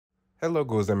Hello,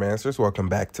 Ghouls and Masters. Welcome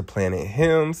back to Planet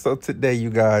Him. So today, you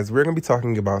guys, we're going to be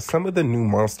talking about some of the new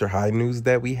Monster High news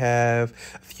that we have,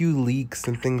 a few leaks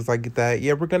and things like that.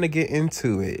 Yeah, we're going to get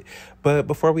into it. But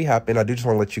before we hop in, I do just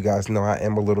want to let you guys know I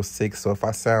am a little sick. So if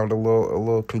I sound a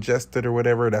little congested or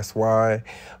whatever, that's why.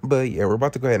 But yeah, we're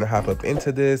about to go ahead and hop up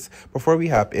into this. Before we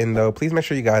hop in, though, please make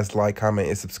sure you guys like, comment,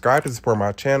 and subscribe to support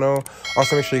my channel.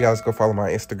 Also, make sure you guys go follow my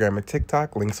Instagram and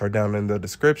TikTok. Links are down in the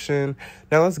description.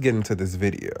 Now, let's get into this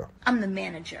video. I'm the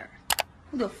manager.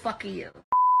 Who the fuck are you?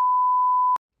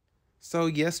 So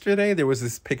yesterday there was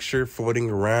this picture floating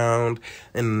around,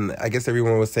 and I guess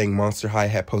everyone was saying Monster High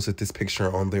had posted this picture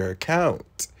on their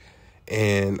account.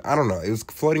 And I don't know, it was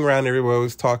floating around, everyone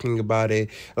was talking about it.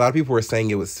 A lot of people were saying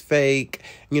it was fake.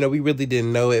 You know, we really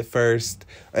didn't know at first.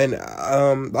 And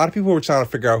a lot of people were trying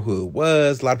to figure out who it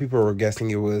was. A lot of people were guessing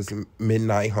it was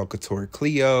Midnight Hunkator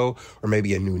Cleo, or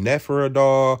maybe a new Nephra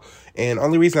doll. And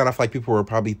only reason I feel like people were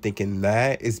probably thinking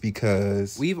that is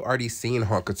because we've already seen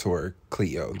Hunkator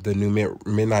Cleo, the new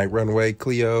Midnight Runway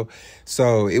Cleo.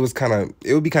 So it would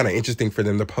be kind of interesting for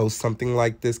them to post something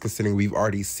like this, considering we've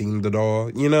already seen the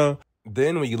doll, you know?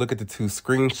 Then when you look at the two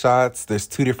screenshots, there's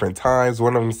two different times.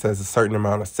 One of them says a certain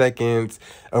amount of seconds.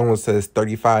 Another one says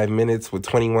 35 minutes with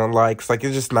 21 likes. Like,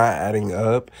 it's just not adding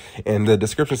up. And the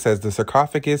description says the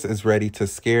sarcophagus is ready to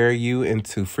scare you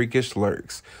into freakish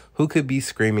lurks. Who could be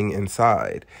screaming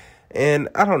inside? And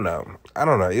I don't know.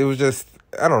 It was just,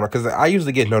 I don't know, because I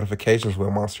usually get notifications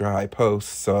when Monster High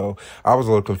posts, so I was a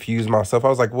little confused myself. I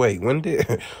was like, wait, when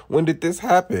did this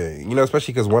happen? You know,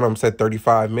 especially because one of them said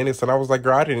 35 minutes, and I was like,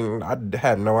 girl, I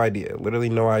had no idea, literally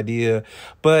no idea.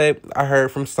 But I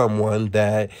heard from someone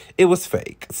that it was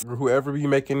fake. Whoever be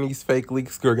making these fake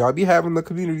leaks, girl, y'all be having the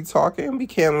community talking, we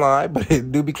can't lie, but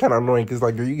it do be kind of annoying, because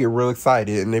like, girl, you get real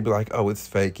excited, and they be like, oh, it's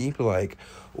fake. And you be like,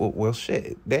 well,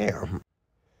 shit, damn.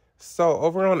 So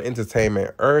over on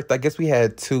Entertainment Earth, I guess we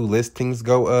had two listings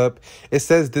go up. It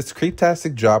says this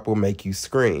creeptastic drop will make you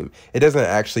scream. It doesn't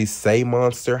actually say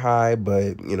Monster High,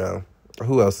 but you know,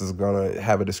 who else is gonna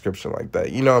have a description like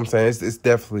that? You know what I'm saying? It's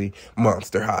definitely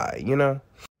Monster High, you know?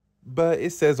 But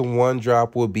it says one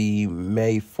drop will be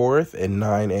May 4th at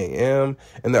 9 a.m.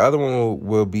 and the other one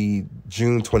will be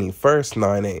June 21st,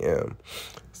 9 a.m.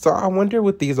 So I wonder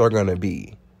what these are gonna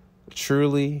be.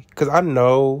 Truly, because I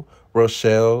know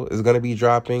Rochelle is going to be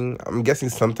dropping, I'm guessing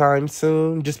sometime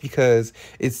soon, just because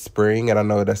it's spring, and I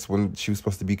know that's when she was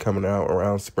supposed to be coming out,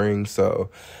 around spring. So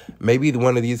maybe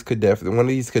one of these could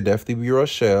definitely be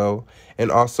Rochelle.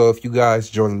 And also, if you guys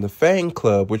join the Fang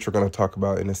Club, which we're going to talk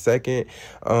about in a second,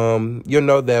 you'll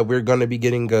know that we're going to be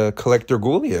getting a collector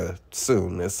Ghoulia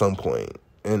soon at some point.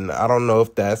 And I don't know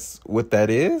if that's what that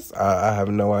is. I have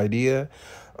no idea.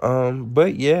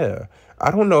 But yeah, I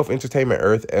don't know if Entertainment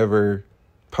Earth ever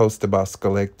post about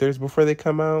collectors before they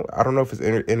come out. I don't know if it's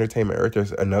Entertainment Earth.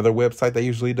 There's another website that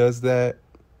usually does that.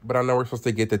 But I know we're supposed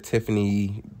to get the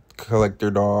Tiffany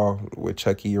collector doll with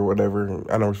Chucky or whatever.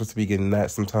 I know we're supposed to be getting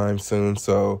that sometime soon.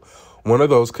 So one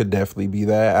of those could definitely be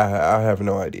that. I have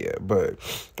no idea. But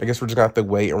I guess we're just going to have to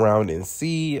wait around and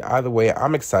see. Either way,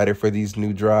 I'm excited for these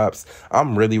new drops.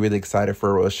 I'm really, really excited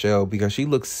for Rochelle because she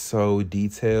looks so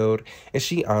detailed. And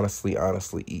she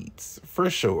honestly eats.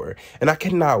 For sure. And I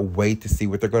cannot wait to see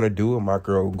what they're going to do with my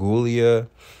girl Ghoulia,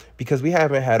 because we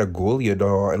haven't had a Ghoulia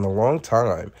doll in a long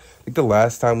time. I think the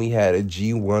last time we had a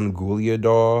G1 Ghoulia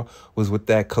doll was with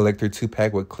that collector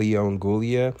 2-pack with Cleo and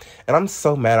Ghoulia. And I'm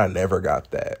so mad I never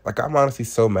got that. Like, I'm honestly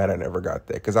so mad I never got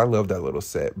that, because I love that little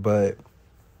set. But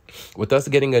with us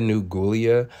getting a new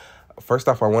Ghoulia, first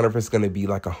off, I wonder if it's going to be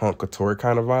like a Hunkator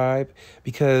kind of vibe,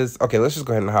 because, okay, let's just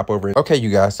go ahead and hop over. Okay, you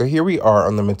guys, so here we are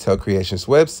on the Mattel Creations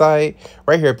website.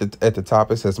 Right here at the top,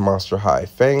 it says Monster High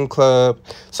Fan Club.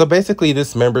 So basically,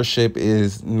 this membership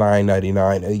is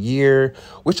 $9.99 a year,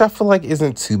 which I feel like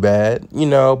isn't too bad, you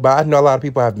know, but I know a lot of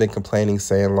people have been complaining,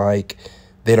 saying like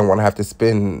they don't want to have to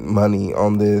spend money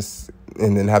on this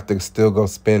and then have to still go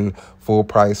spend full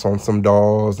price on some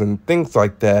dolls and things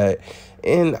like that.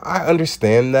 And I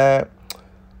understand that,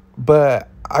 but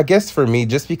I guess for me,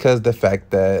 just because the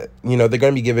fact that, you know, they're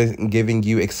going to be giving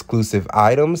you exclusive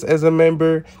items as a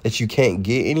member that you can't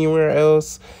get anywhere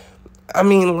else, I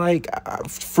mean, like,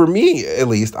 for me, at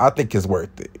least, I think it's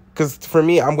worth it. Because for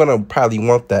me, I'm going to probably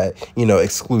want that, you know,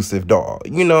 exclusive doll.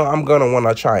 You know, I'm going to want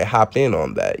to try and hop in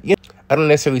on that. You know, I don't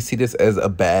necessarily see this as a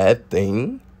bad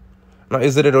thing. Now,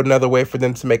 is it another way for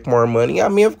them to make more money? I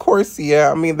mean, of course,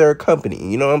 yeah. I mean, they're a company.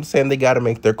 You know what I'm saying? They got to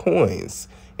make their coins.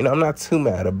 You know, I'm not too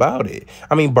mad about it.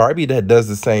 I mean, Barbie that does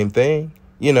the same thing.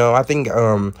 You know, I think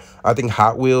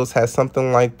Hot Wheels has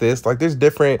something like this. Like there's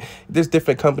different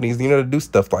companies, you know, to do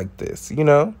stuff like this, you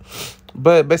know?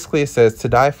 But basically it says, to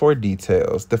die for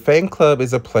details, the Fang Club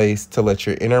is a place to let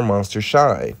your inner monster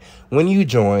shine. When you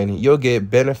join, you'll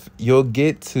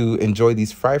get to enjoy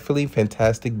these frightfully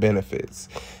fantastic benefits.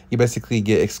 You basically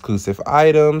get exclusive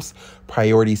items,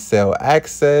 priority sale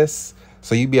access,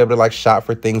 so you'd be able to like shop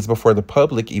for things before the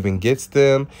public even gets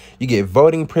them. You get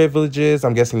voting privileges.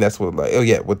 I'm guessing that's what, like, oh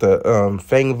yeah, with the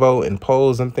Fang vote and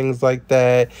polls and things like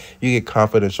that. You get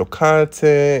confidential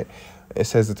content. It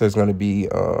says that there's going to be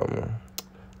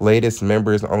latest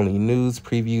members only news,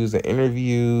 previews, and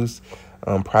interviews.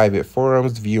 Private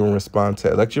forums, view and respond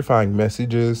to electrifying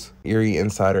messages, eerie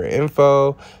insider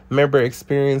info, member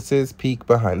experiences, peek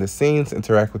behind the scenes,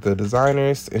 interact with the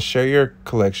designers, and share your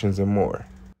collections and more.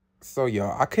 So,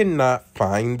 y'all, I could not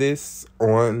find this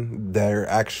on their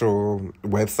actual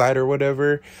website or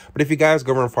whatever. But if you guys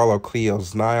go over and follow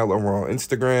Cleo's Nile over on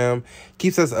Instagram,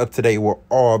 keeps us up to date with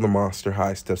all the Monster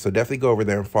High stuff. So definitely go over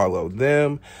there and follow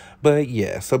them. But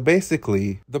yeah, so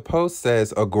basically, the post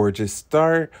says, a gorgeous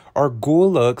start. Our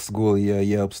Ghoulia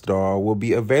Yelps doll will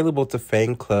be available to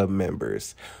Fang Club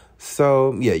members.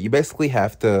 So yeah, you basically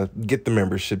have to get the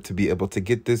membership to be able to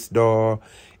get this doll.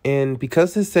 And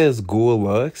because it says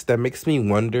Ghoulia, that makes me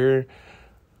wonder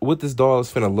what this doll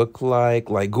is finna look like.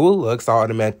 Like Ghoulia, I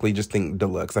automatically just think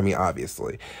deluxe. I mean,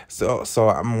 obviously. So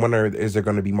I'm wondering, is there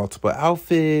gonna be multiple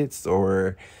outfits,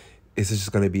 or is it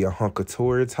just gonna be a hunk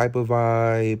couture type of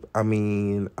vibe? I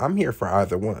mean, I'm here for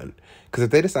either one. Because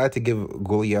if they decide to give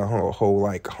Ghoulia a whole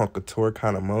like hunk couture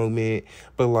kind of moment,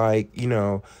 but like, you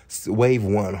know, wave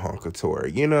one hunk couture,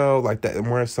 you know, like that,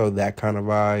 more so that kind of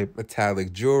vibe.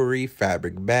 Metallic jewelry,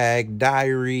 fabric bag,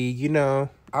 diary, you know.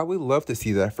 I would love to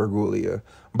see that for Ghoulia.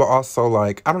 But also,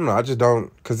 like, I don't know, I just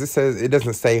don't, because it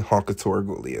doesn't say hunk couture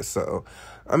Ghoulia. So,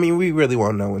 I mean, we really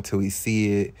won't know until we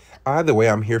see it. Either way,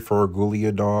 I'm here for a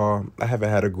Ghoulia doll. I haven't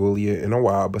had a Ghoulia in a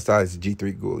while, besides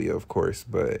G3 Ghoulia, of course.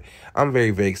 But I'm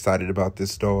very, very excited about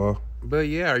this doll. But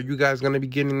yeah, are you guys going to be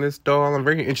getting this doll? I'm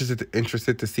very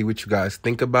interested to see what you guys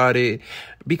think about it.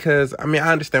 Because, I mean,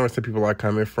 I understand where some people are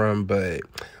coming from, but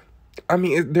I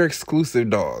mean, they're exclusive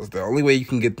dolls. The only way you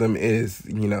can get them is,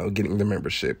 you know, getting the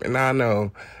membership. And I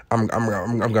know I'm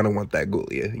gonna want that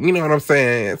Ghoulia. You know what I'm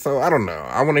saying? So I don't know.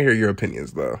 I want to hear your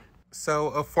opinions though. So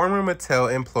a former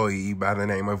Mattel employee by the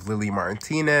name of Lily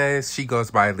Martinez, she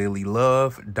goes by Lily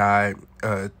Love, died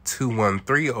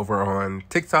 213 over on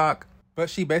TikTok. But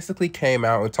she basically came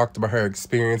out and talked about her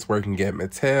experience working at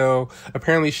Mattel.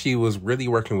 Apparently, she was really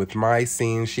working with my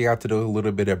scene. She got to do a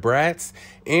little bit of Bratz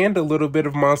and a little bit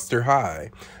of Monster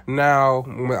High. Now,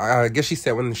 I guess she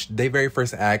said when they very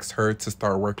first asked her to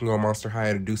start working on Monster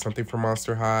High, to do something for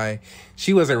Monster High,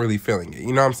 she wasn't really feeling it.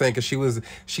 You know what I'm saying? Because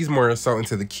she's more so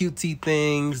into the cutesy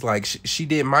things. Like, she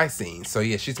did my scene. So,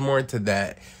 yeah, she's more into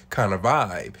that kind of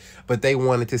vibe. But they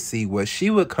wanted to see what she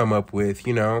would come up with,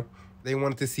 you know. They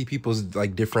wanted to see people's,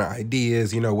 like, different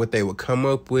ideas, you know, what they would come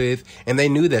up with. And they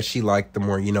knew that she liked the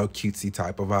more, you know, cutesy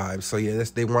type of vibe. So, yeah,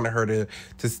 they wanted her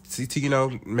to, you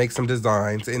know, make some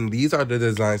designs. And these are the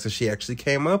designs that she actually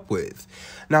came up with.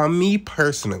 Now, me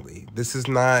personally, this is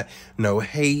not no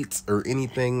hate or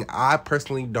anything. I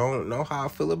personally don't know how I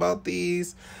feel about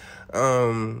these.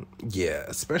 Yeah,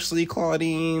 especially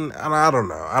Claudine. And I don't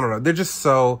know. They're just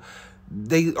so...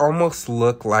 They almost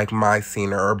look like my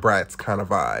scene or Bratz kind of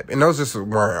vibe. And those just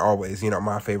weren't always, you know,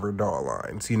 my favorite doll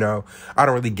lines, you know. I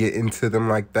don't really get into them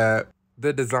like that.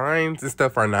 The designs and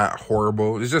stuff are not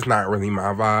horrible. It's just not really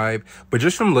my vibe. But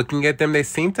just from looking at them, they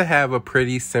seem to have a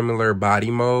pretty similar body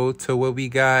mode to what we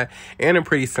got. And a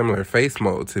pretty similar face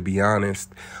mode, to be honest.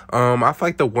 I feel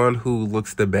like the one who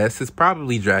looks the best is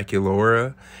probably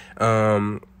Draculaura.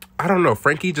 I don't know.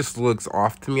 Frankie just looks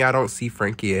off to me. I don't see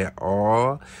Frankie at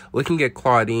all. Looking at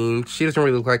Claudine, she doesn't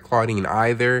really look like Claudine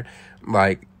either.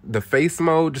 Like, the face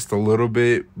mode, just a little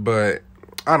bit. But,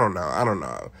 I don't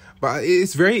know. But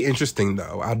it's very interesting,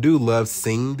 though. I do love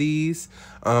seeing these.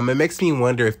 It makes me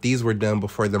wonder if these were done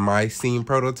before the My Scene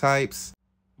prototypes.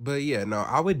 But, yeah, no,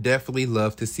 I would definitely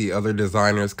love to see other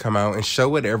designers come out and show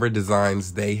whatever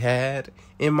designs they had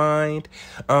in mind.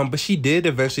 But she did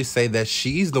eventually say that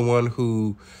she's the one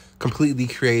who completely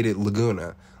created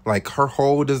Laguna. Like, her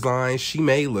whole design, she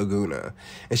made Laguna.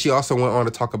 And she also went on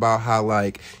to talk about how,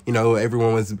 like, you know,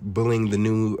 everyone was bullying the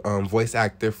new voice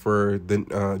actor for the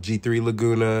G3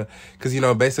 Laguna. Because, you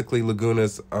know, basically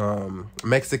Laguna's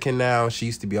Mexican now. She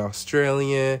used to be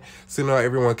Australian. So, you know,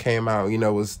 everyone came out, you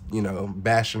know, was, you know,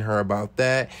 bashing her about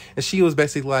that. And she was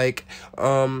basically like,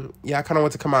 yeah, I kind of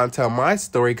want to come out and tell my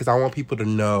story because I want people to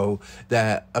know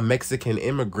that a Mexican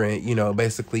immigrant, you know,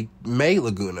 basically made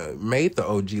Laguna, made the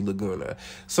OG Laguna.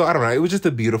 So I don't know, it was just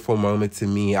a beautiful moment to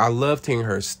me. I loved hearing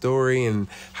her story and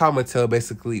how Mattel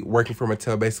basically, working for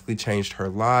Mattel basically changed her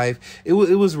life. It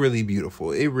was really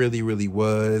beautiful. It really, really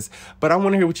was. But I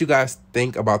want to hear what you guys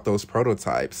think about those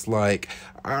prototypes. Like,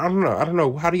 I don't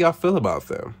know. How do y'all feel about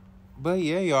them? But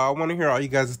yeah, y'all, I want to hear all you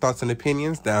guys' thoughts and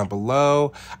opinions down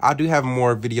below. I do have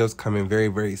more videos coming very,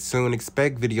 very soon.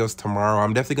 Expect videos tomorrow.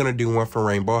 I'm definitely going to do one for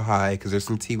Rainbow High because there's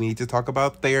some tea we need to talk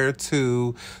about there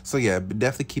too. So yeah,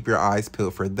 definitely keep your eyes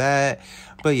peeled for that.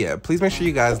 But yeah, please make sure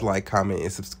you guys like, comment,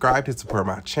 and subscribe to support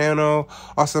my channel.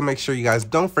 Also, make sure you guys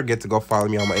don't forget to go follow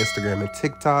me on my Instagram and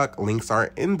TikTok. Links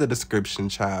are in the description,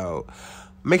 child.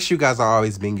 Make sure you guys are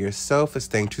always being yourself and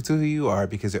staying true to who you are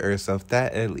because you're yourself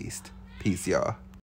that at least. Peace, y'all.